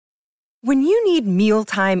When you need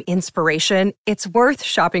mealtime inspiration, it's worth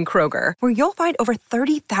shopping Kroger, where you'll find over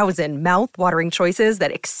 30,000 mouth-watering choices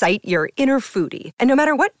that excite your inner foodie. And no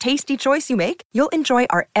matter what tasty choice you make, you'll enjoy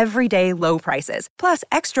our everyday low prices, plus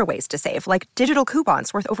extra ways to save, like digital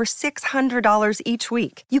coupons worth over $600 each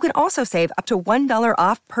week. You can also save up to $1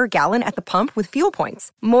 off per gallon at the pump with fuel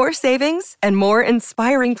points. More savings and more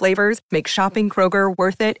inspiring flavors make shopping Kroger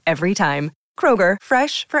worth it every time. Kroger,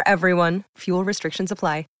 fresh for everyone. Fuel restrictions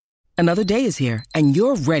apply. Another day is here, and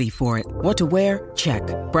you're ready for it. What to wear? Check.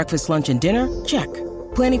 Breakfast, lunch, and dinner? Check.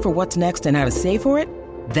 Planning for what's next and how to save for it?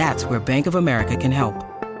 That's where Bank of America can help.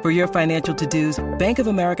 For your financial to-dos, Bank of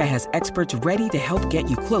America has experts ready to help get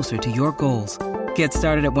you closer to your goals. Get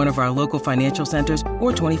started at one of our local financial centers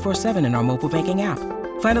or 24/7 in our mobile banking app.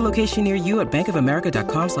 Find a location near you at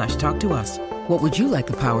bankofamerica.com/talktous. What would you like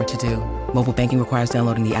the power to do? Mobile banking requires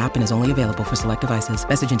downloading the app and is only available for select devices.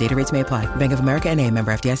 Message and data rates may apply. Bank of America N.A.,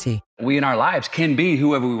 member FDIC. We in our lives can be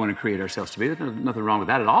whoever we want to create ourselves to be. There's nothing wrong with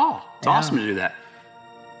that at all. It's awesome to do that.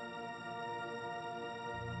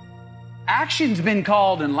 Action's been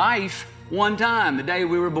called in life one time, the day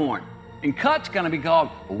we were born. And cut's going to be called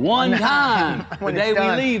one time, the day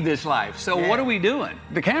we leave this life. So what are we doing?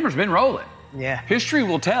 The camera's been rolling. Yeah. History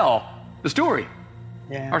will tell the story.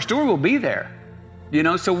 Yeah. Our story will be there. You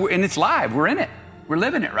know, and it's live. We're in it. We're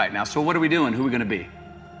living it right now. So what are we doing? Who are we going to be?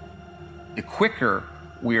 The quicker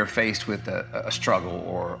we are faced with a struggle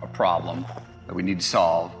or a problem that we need to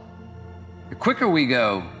solve, the quicker we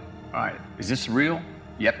go, all right, is this real?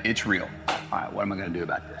 Yep, it's real. All right, what am I going to do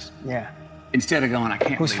about this? Yeah. Instead of going, I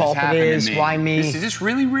can't Whose believe fault this happened it is, to me. why me? Is this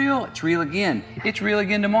really real? It's real again. It's real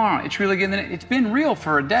again tomorrow. It's real again. It's been real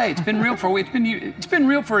for a day. It's been real for a week. It's been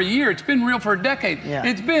real for a year. It's been real for a decade. Yeah.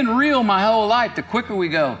 It's been real my whole life. The quicker we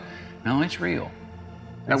go, no, it's real.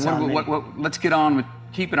 Let's get on with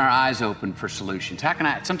keeping our eyes open for solutions. How can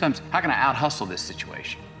I out-hustle this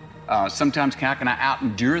situation? Sometimes how can I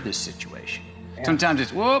out-endure this situation? Yeah. Sometimes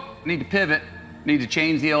it's, need to pivot. Need to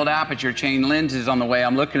change the old aperture, change lenses on the way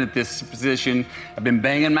I'm looking at this position. I've been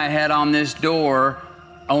banging my head on this door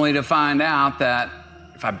only to find out that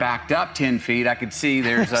if I backed up 10 feet, I could see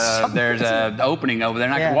there's a opening over there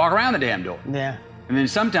and I could walk around the damn door. Yeah. And then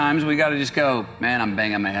sometimes we got to just go, man, I'm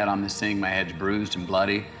banging my head on this thing. My head's bruised and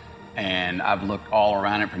bloody. And I've looked all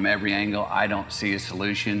around it from every angle. I don't see a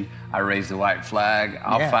solution. I raise the white flag.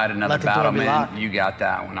 I'll fight another battle, man. You got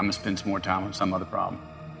that one. I'm going to spend some more time on some other problem.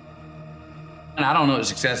 And I don't know what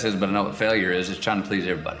success is, but I know what failure is. It's trying to please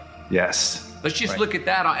everybody. Yes. Let's just look at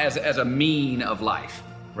that as a mean of life.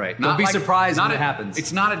 Right. Don't be surprised when it happens.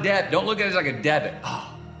 It's not a debit. Don't look at it as like a debit. Oh.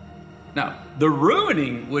 No. The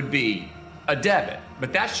ruining would be a debit,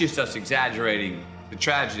 but that's just us exaggerating the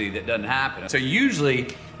tragedy that doesn't happen. So usually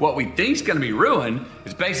what we think is going to be ruined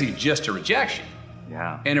is basically just a rejection.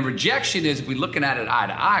 Yeah. And a rejection is we looking at it eye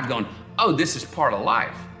to eye going, oh, this is part of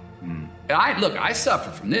life. I suffer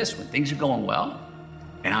from this when things are going well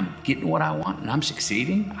and I'm getting what I want and I'm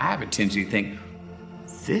succeeding. I have a tendency to think,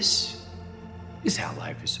 this is how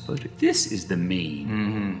life is supposed to be. This is the mean.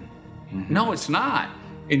 Mm-hmm. Mm-hmm. No, it's not.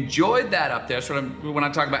 Enjoyed that up there. So when I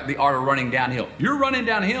talk about the art of running downhill, you're running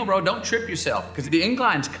downhill, bro. Don't trip yourself because the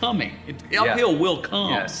incline's coming. Uphill will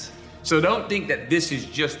come. Yes. So don't think that this is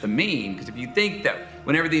just the mean, because if you think that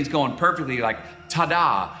when everything's going perfectly, you're like,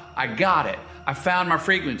 ta-da, I got it. I found my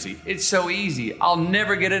frequency. It's so easy. I'll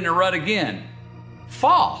never get in a rut again.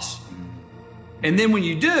 False. And then when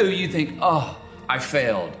you do, you think, oh, I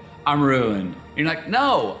failed. I'm ruined. You're like,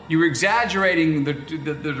 no, you were exaggerating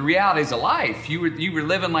the realities of life. You were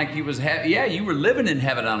living like you was, you were living in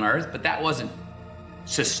heaven on earth, but that wasn't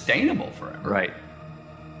sustainable forever. Right.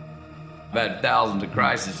 I've had thousands of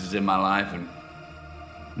crises in my life, and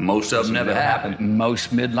most of them never happened.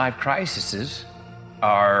 Most midlife crises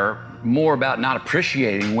are more about not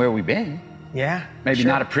appreciating where we've been. Yeah. Maybe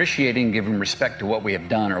not appreciating, giving respect to what we have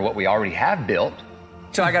done or what we already have built.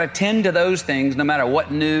 So I got to tend to those things no matter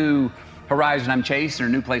what new horizon I'm chasing or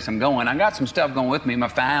new place I'm going. I got some stuff going with me, my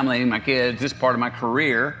family, my kids, this part of my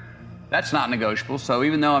career. That's not negotiable. So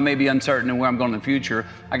even though I may be uncertain in where I'm going in the future,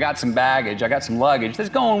 I got some baggage, I got some luggage that's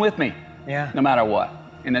going with me. Yeah. No matter what.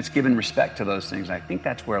 And that's giving respect to those things. I think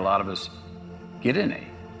that's where a lot of us get in a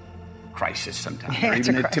crisis sometimes, or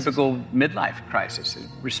even a typical midlife crisis.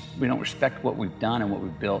 We don't respect what we've done and what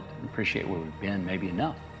we've built and appreciate where we've been maybe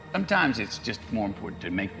enough. Sometimes it's just more important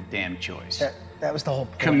to make the damn choice. That was the whole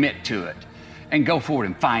point. Commit to it and go forward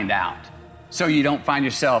and find out. So you don't find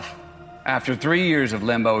yourself, after 3 years of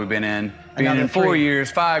limbo we've been in, being in 4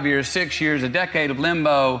 years, 5 years, 6 years, a decade of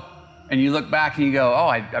limbo, and you look back and you go, oh,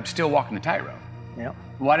 I'm still walking the tightrope. Yep.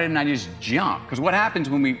 Why didn't I just jump? Because what happens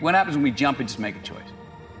when we jump and just make a choice?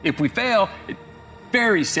 If we fail, it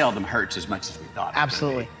very seldom hurts as much as we thought.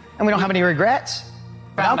 Absolutely. And we don't have any regrets.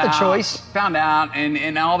 Without the choice. Found out,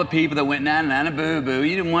 and all the people that went na boo boo,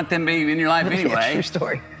 you didn't want them being in your life anyway. Yeah, true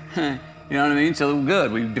story. You know what I mean? So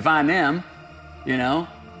good, we define them, you know.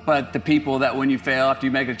 But the people that when you fail after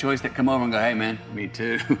you make a choice that come over and go, hey man, me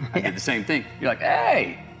too. I did the same thing. You're like,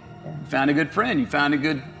 hey, you found a good friend, you found a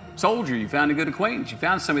good soldier, you found a good acquaintance, you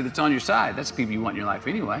found somebody that's on your side. That's the people you want in your life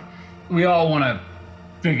anyway. We all want to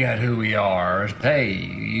figure out who we are.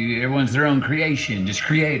 Hey, everyone's their own creation, just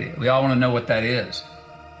create it. We all want to know what that is.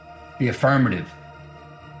 The affirmative,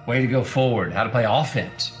 way to go forward, how to play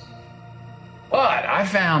offense. But I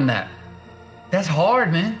found that's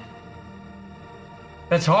hard, man.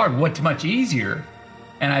 That's hard. What's much easier,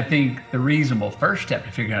 and I think the reasonable first step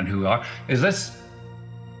to figuring out who we are is let's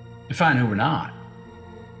define who we're not.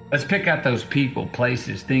 Let's pick out those people,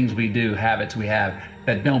 places, things we do, habits we have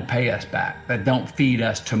that don't pay us back, that don't feed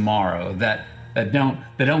us tomorrow, that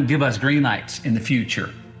don't give us green lights in the future.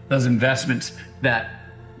 Those investments that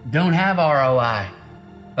don't have ROI.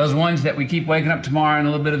 Those ones that we keep waking up tomorrow and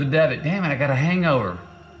a little bit of a debit. Damn it, I got a hangover.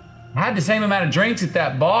 I had the same amount of drinks at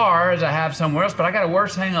that bar as I have somewhere else, but I got a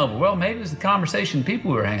worse hangover. Well, maybe it's the conversation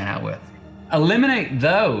people we were hanging out with. Eliminate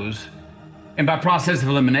those, and by process of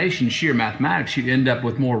elimination, sheer mathematics, you end up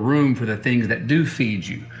with more room for the things that do feed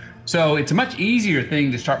you. So it's a much easier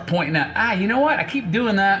thing to start pointing out, you know what? I keep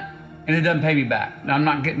doing that and it doesn't pay me back. I'm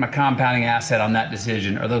not getting my compounding asset on that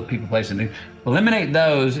decision or those people, places, and things. Eliminate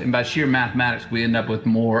those, and by sheer mathematics, we end up with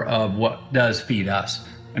more of what does feed us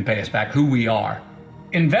and pay us back, who we are.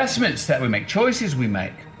 Investments that we make, choices we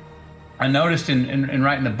make. I noticed in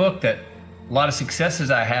writing the book that a lot of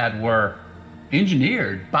successes I had were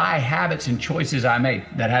engineered by habits and choices I made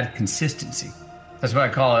that had consistency. That's what I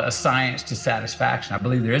call a science to satisfaction. I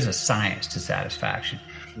believe there is a science to satisfaction.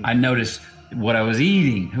 I noticed what I was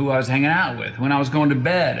eating, who I was hanging out with, when I was going to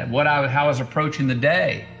bed, how I was approaching the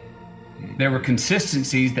day. There were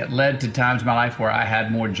consistencies that led to times in my life where I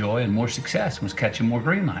had more joy and more success and was catching more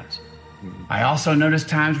green lights. I also noticed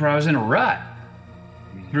times where I was in a rut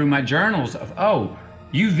through my journals of,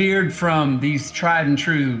 you veered from these tried and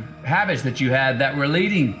true habits that you had that were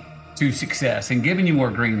leading to success and giving you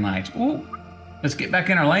more green lights. Ooh, let's get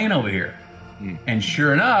back in our lane over here. And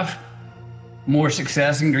sure enough, more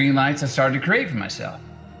success and green lights I started to create for myself.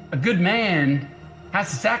 A good man has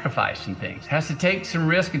to sacrifice some things, has to take some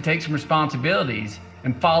risk and take some responsibilities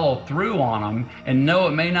and follow through on them and know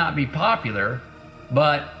it may not be popular,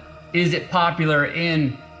 but is it popular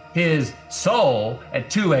in his soul at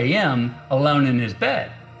 2 a.m. alone in his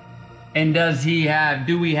bed? And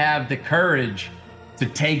do we have the courage to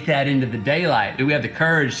take that into the daylight? Do we have the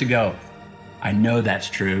courage to go, I know that's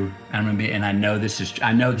true, and I know this is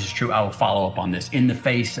true. I will follow up on this in the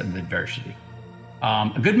face of adversity.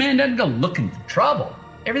 A good man doesn't go looking for trouble.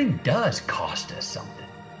 Everything does cost us something.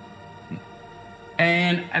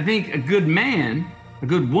 And I think a good man, a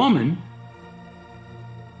good woman,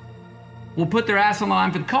 will put their ass on the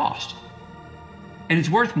line for the cost. And it's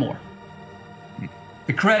worth more.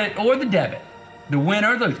 The credit or the debit, the win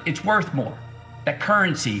or the lose, it's worth more. That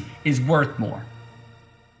currency is worth more.